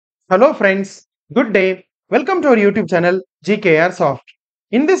Hello friends, good day. Welcome to our YouTube channel GKR Soft.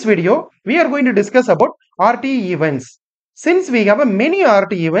 In this video, we are going to discuss about RTE events. Since we have a many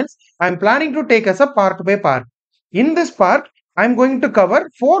RTE events, I am planning to take as a part by part. In this part, I am going to cover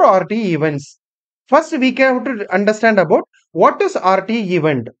 4 RTE events. First, we have to understand about what is RTE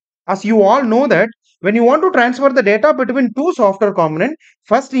event. As you all know that when you want to transfer the data between two software components,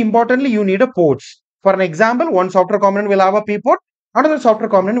 first importantly you need a ports. For an example, one software component will have a P port, another software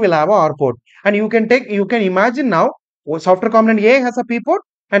component will have a R port, and you can imagine now software component A has a P port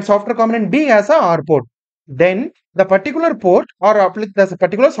and software component B has a R port. Then the particular port or the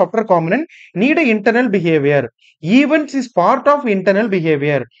particular software component need a internal behavior. Events is part of internal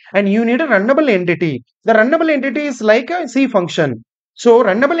behavior, and you need a runnable entity. The runnable entity is like a C function. So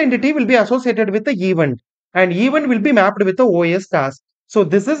runnable entity will be associated with the event, and event will be mapped with the OS task. So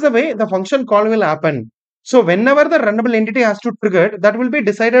this is the way the function call will happen. So whenever the runnable entity has to trigger, that will be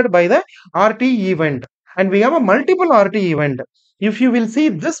decided by the RTE event. And we have a multiple RTE event. If you will see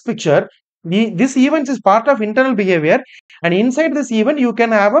this picture, this event is part of internal behavior, and inside this event you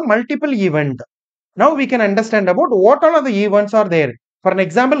can have a multiple event. Now we can understand about what all of the events are there. For an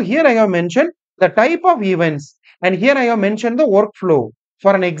example, here I have mentioned the type of events, and here I have mentioned the workflow.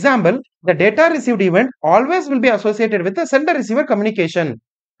 For an example, the data received event always will be associated with the sender receiver communication,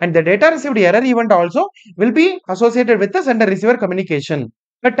 and the data received error event also will be associated with the sender receiver communication.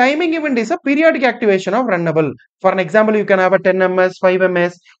 The timing event is a periodic activation of runnable. For an example, you can have a 10 ms, 5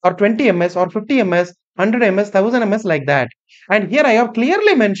 ms, or 20 ms, or 50 ms, 100 ms, 1000 ms, like that. And here I have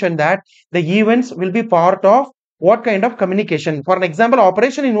clearly mentioned that the events will be part of what kind of communication. For an example,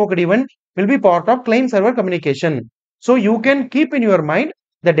 operation invoked event will be part of client server communication. So you can keep in your mind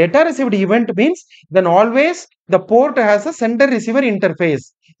the data received event means then always the port has a sender receiver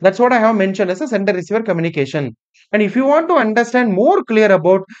interface. That's what I have mentioned as a sender receiver communication. And if you want to understand more clear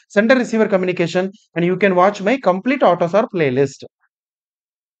about sender receiver communication, and you can watch my complete Autosar playlist.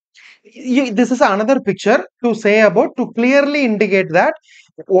 This is another picture to say about to clearly indicate that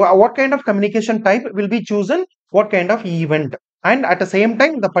what kind of communication type will be chosen, what kind of event, and at the same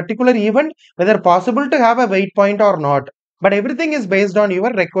time the particular event whether possible to have a wait point or not, but everything is based on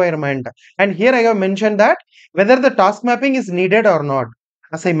your requirement. And here I have mentioned that whether the task mapping is needed or not.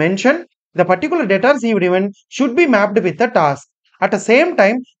 As I mentioned, the particular data received event should be mapped with the task. At the same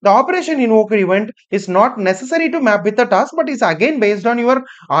time, the operation invoked event is not necessary to map with the task, but is again based on your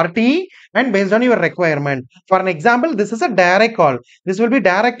RTE and based on your requirement. For an example, this is a direct call. This will be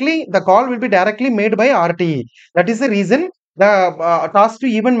the call will be directly made by RTE. That is the reason the task to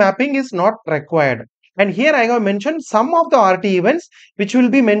event mapping is not required. And here I have mentioned some of the RTE events which will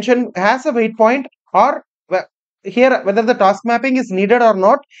be mentioned as a wait point, or here whether the task mapping is needed or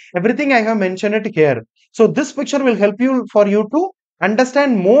not. Everything I have mentioned it here. So this picture will help you for you to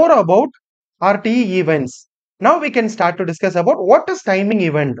understand more about RTE events. Now we can start to discuss about what is timing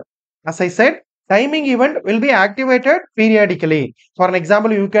event. As I said, timing event will be activated periodically. For an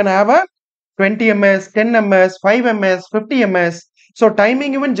example, you can have a 20 ms, 10 ms, 5 ms, 50 ms. So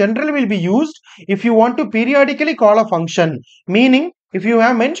timing event generally will be used if you want to periodically call a function, meaning if you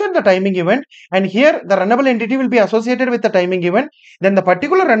have mentioned the timing event and here the runnable entity will be associated with the timing event, then the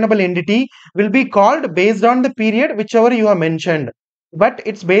particular runnable entity will be called based on the period whichever you have mentioned. But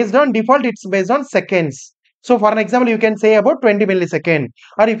it's based on default, it's based on seconds. So for an example, you can say about 20 millisecond,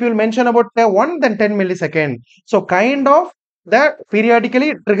 or if you will mention about 1, then 10 millisecond. So kind of that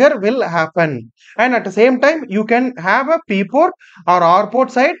periodically trigger will happen. And at the same time, you can have a P port or R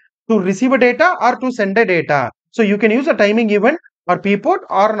port side to receive a data or to send a data. So you can use a timing event or P port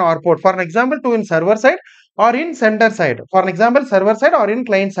or an R port. For an example, to in server side or in sender side. For an example, server side or in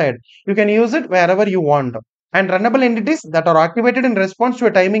client side. You can use it wherever you want. And runnable entities that are activated in response to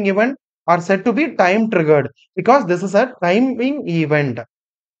a timing event are said to be time triggered because this is a timing event.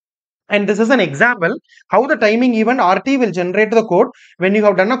 And this is an example how the timing event RT will generate the code when you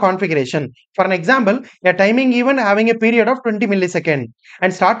have done a configuration. For an example, a timing event having a period of 20 millisecond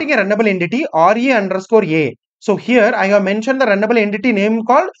and starting a runnable entity RE underscore A. So here I have mentioned the runnable entity name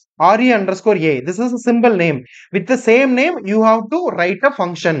called RE underscore A. This is a simple name. With the same name, you have to write a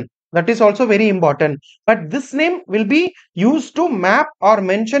function. That is also very important. But this name will be used to map or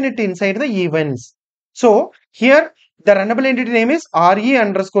mention it inside the events. So here the runnable entity name is RE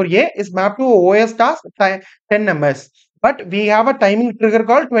underscore A is mapped to OS task 10 ms. But we have a timing trigger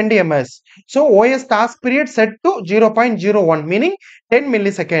called 20 ms. So OS task period set to 0.01, meaning 10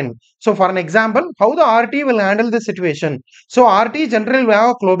 millisecond. So for an example, how the RT will handle this situation. So RT generally will have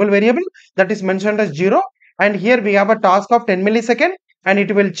a global variable that is mentioned as 0. And here we have a task of 10 millisecond and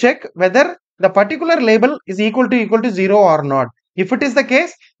it will check whether the particular label is equal to 0 or not. If it is the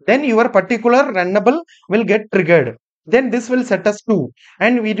case, then your particular runnable will get triggered. Then this will set us to,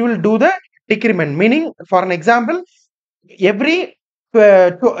 and it will do the decrement. Meaning, for an example, every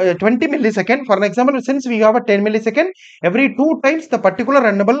 20 millisecond, for an example, since we have a 10 millisecond, every 2 times the particular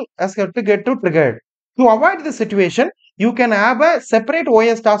runnable has got to get to triggered. To avoid this situation, you can have a separate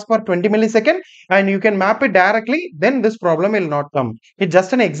OS task for 20 millisecond and you can map it directly, then this problem will not come. It's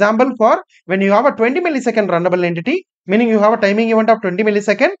just an example for when you have a 20 millisecond runnable entity, meaning you have a timing event of 20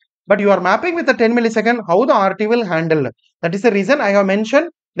 millisecond, but you are mapping with a 10 millisecond, how the RT will handle. That is the reason I have mentioned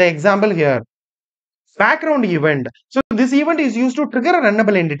the example here. Background event. So this event is used to trigger a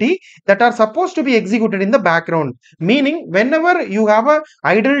runnable entity that are supposed to be executed in the background. Meaning, whenever you have a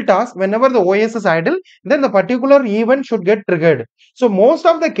idle task, whenever the OS is idle, then the particular event should get triggered. So most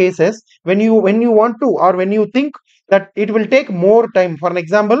of the cases, when you want to, or when you think that it will take more time, for an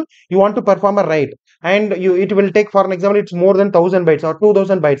example, you want to perform a write, and it will take, for an example, it's more than 1000 bytes or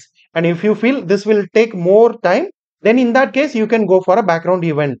 2000 bytes, and if you feel this will take more time, then in that case you can go for a background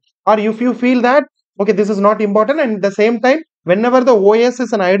event. Or if you feel that okay, this is not important, and at the same time, whenever the OS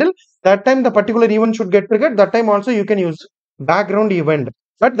is an idle, that time the particular event should get triggered. That time also you can use background event,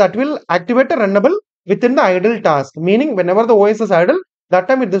 but that will activate a runnable within the idle task. Meaning, whenever the OS is idle, that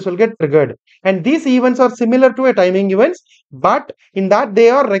time this will get triggered. And these events are similar to a timing events, but in that they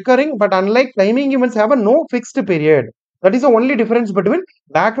are recurring. But unlike timing events, have a no fixed period. That is the only difference between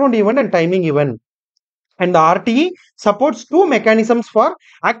background event and timing event. And the RTE supports two mechanisms for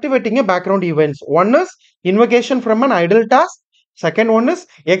activating a background events. One is invocation from an idle task. Second one is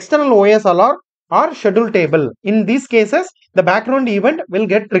external OS alarm or schedule table. In these cases, the background event will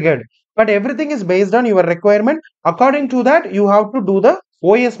get triggered. But everything is based on your requirement. According to that, you have to do the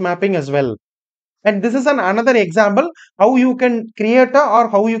OS mapping as well. And this is another example how you can create or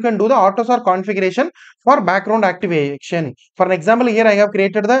how you can do the Autosar configuration for background activation. For an example, here I have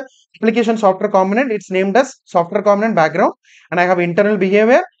created the application software component. It's named as software component background, and I have internal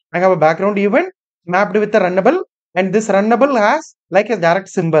behavior. I have a background event mapped with the runnable, and this runnable has like a direct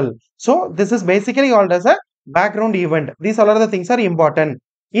symbol. So this is basically called as a background event. These all other things are important.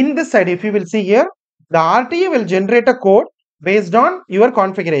 In this side, if you will see here, the RTE will generate a code based on your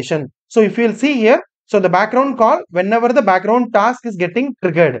configuration. So if you will see here, so the background call, whenever the background task is getting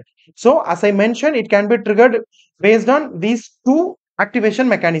triggered. So as I mentioned, it can be triggered based on these two activation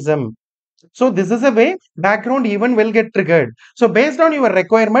mechanism. So this is a way background event will get triggered. So based on your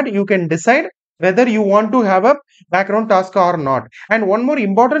requirement, you can decide whether you want to have a background task or not. And one more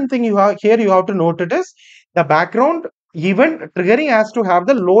important thing you have here, you have to note it is the background event triggering has to have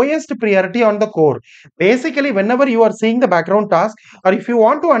the lowest priority on the core. Basically, whenever you are seeing the background task, or if you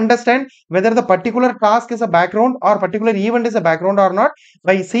want to understand whether the particular task is a background or particular event is a background or not,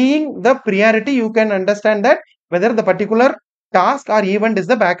 by seeing the priority, you can understand that whether the particular task or event is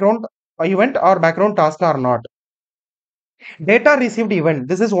the background event or background task or not. Data received event.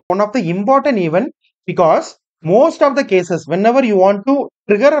 This is one of the important event because most of the cases, whenever you want to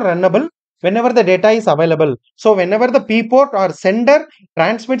trigger a runnable, whenever the data is available. So whenever the P port or sender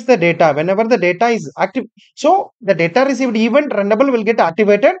transmits the data, whenever the data is active, so the data received event runnable will get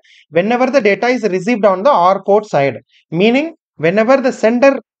activated whenever the data is received on the R port side. Meaning whenever the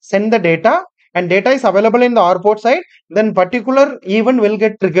sender send the data and data is available in the R port side, then particular event will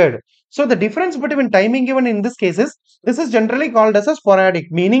get triggered. So the difference between timing event in this case is, this is generally called as a sporadic,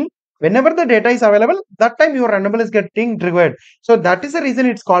 meaning whenever the data is available, that time your runnable is getting triggered. So that is the reason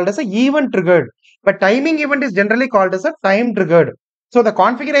it's called as a event triggered. But timing event is generally called as a time triggered. So the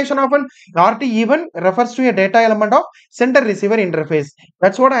configuration of an RT event refers to a data element of sender receiver interface.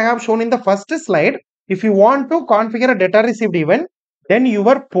 That's what I have shown in the first slide. If you want to configure a data received event, then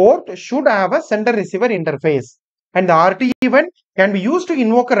your port should have a sender receiver interface. And the RT event can be used to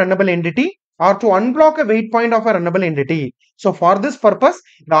invoke a runnable entity or to unblock a wait point of a runnable entity. So for this purpose,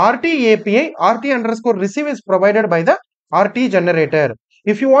 the RT API RT_receive is provided by the RT generator.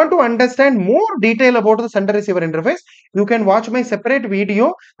 If you want to understand more detail about the sender receiver interface, you can watch my separate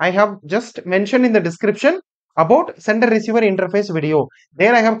video. I have just mentioned in the description about sender receiver interface video.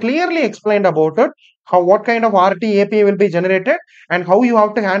 There I have clearly explained about it, what kind of RT API will be generated and how you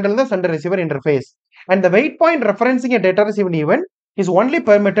have to handle the sender receiver interface. And the wait point referencing a data received event is only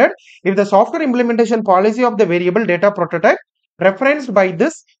permitted if the software implementation policy of the variable data prototype referenced by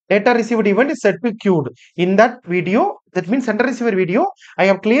this data received event is set to queued. In that video, that means sender receiver video, I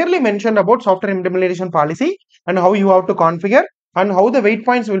have clearly mentioned about software implementation policy and how you have to configure and how the wait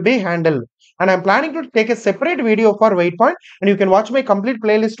points will be handled. And I'm planning to take a separate video for wait point, and you can watch my complete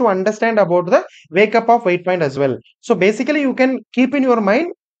playlist to understand about the wake up of wait point as well. So basically you can keep in your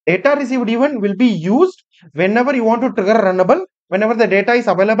mind, data received event will be used whenever you want to trigger a runnable whenever the data is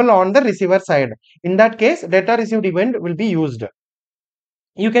available on the receiver side. In that case, data received event will be used.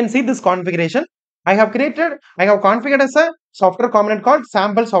 You can see this configuration. I have configured as a software component called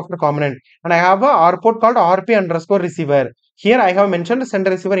sample software component, and I have a R port called RP underscore receiver. Here I have mentioned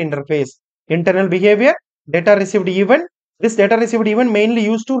sender receiver interface, internal behavior, data received event. This data received event mainly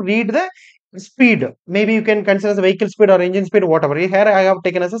used to read the speed. Maybe you can consider the vehicle speed or engine speed, whatever. Here I have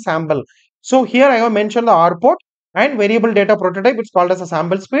taken as a sample. So here I have mentioned the R port and variable data prototype. It's called as a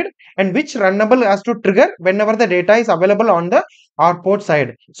sample speed, and which runnable has to trigger whenever the data is available on the R port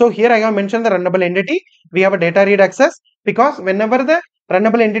side. So here I have mentioned the runnable entity. We have a data read access, because whenever the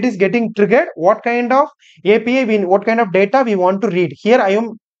runnable entity is getting triggered, what kind of API, what kind of data we want to read. Here I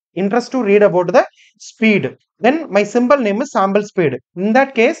am interested to read about the speed. Then my symbol name is sample speed. In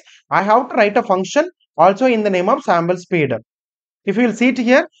that case, I have to write a function also in the name of sample speed. If you will see it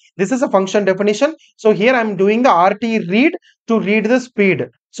here, this is a function definition. So here I'm doing the RTE read to read the speed.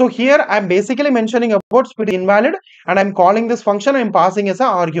 So here I'm basically mentioning about speed invalid, and I'm calling this function, I'm passing as an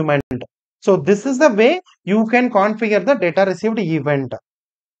argument. So this is the way you can configure the data received event.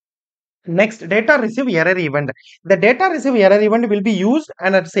 Next, data receive error event. The data receive error event will be used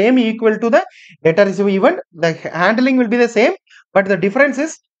and at same equal to the data receive event. The handling will be the same, but the difference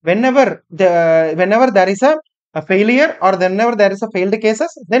is whenever there is a failure or whenever there is a failed cases,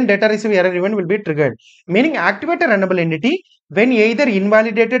 then data receive error event will be triggered. Meaning activate a runnable entity when either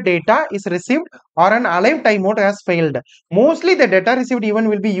invalidated data is received or an alive timeout has failed. Mostly the data received event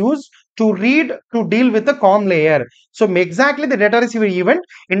will be used to read to deal with the COM layer. So exactly the data receiver event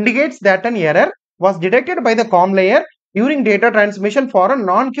indicates that an error was detected by the COM layer during data transmission for a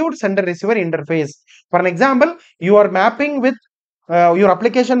non-queued sender receiver interface. For an example, you are mapping with your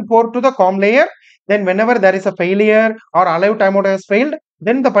application port to the COM layer. Then whenever there is a failure or alive timeout has failed,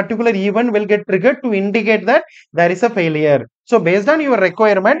 then the particular event will get triggered to indicate that there is a failure. So based on your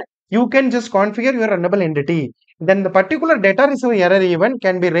requirement, you can just configure your runnable entity. Then the particular data receiver error event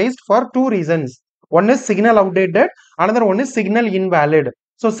can be raised for two reasons. One is signal outdated, another one is signal invalid.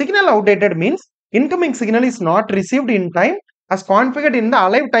 So signal outdated means incoming signal is not received in time as configured in the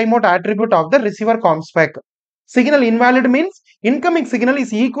alive timeout attribute of the receiver COM spec. Signal invalid means incoming signal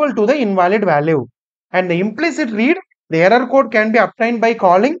is equal to the invalid value. And the implicit read, the error code can be obtained by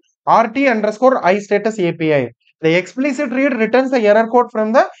calling RT underscore I status API. The explicit read returns the error code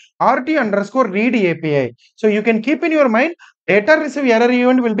from the RT underscore read API. So you can keep in your mind, data receive error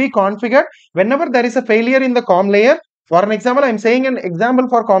event will be configured whenever there is a failure in the COM layer. For an example, I'm saying an example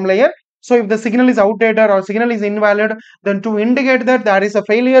for COM layer. So if the signal is outdated or signal is invalid, then to indicate that there is a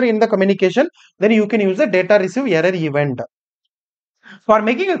failure in the communication, then you can use the data receive error event. For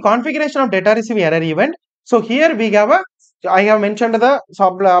making a configuration of data receive error event, so here we have I have mentioned the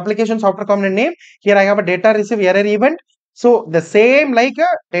application software component name. Here I have a data receive error event. So the same like a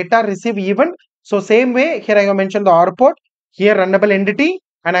data receive event. So same way here I have mentioned the R port, here runnable entity,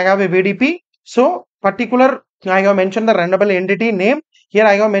 and I have a VDP. So particular I have mentioned the runnable entity name. Here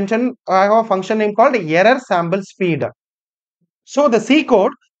I have mentioned I have a function name called error sample speed. So the C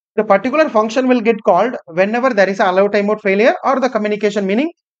code, the particular function will get called whenever there is a allow timeout failure or the communication, meaning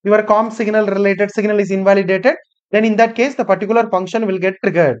your COM signal related signal is invalidated. Then in that case, the particular function will get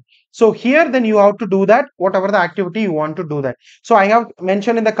triggered. So here, then you have to do that, whatever the activity you want to do that. So I have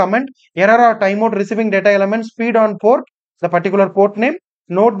mentioned in the comment, error or timeout receiving data element speed on port, the particular port name.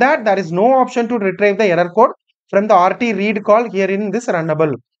 Note that there is no option to retrieve the error code from the RT read call here in this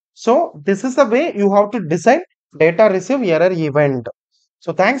runnable. So this is the way you have to design data receive error event.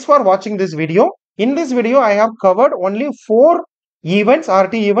 So thanks for watching this video. In this video, I have covered only 4 events,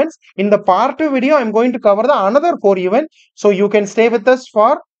 RT events. In the part 2 video, I am going to cover the another 4 events. So you can stay with us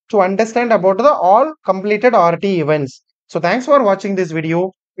to understand about the all completed RT events. So thanks for watching this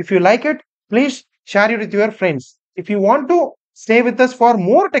video. If you like it, please share it with your friends. If you want to stay with us for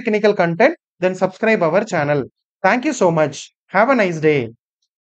more technical content, then subscribe our channel. Thank you so much. Have a nice day.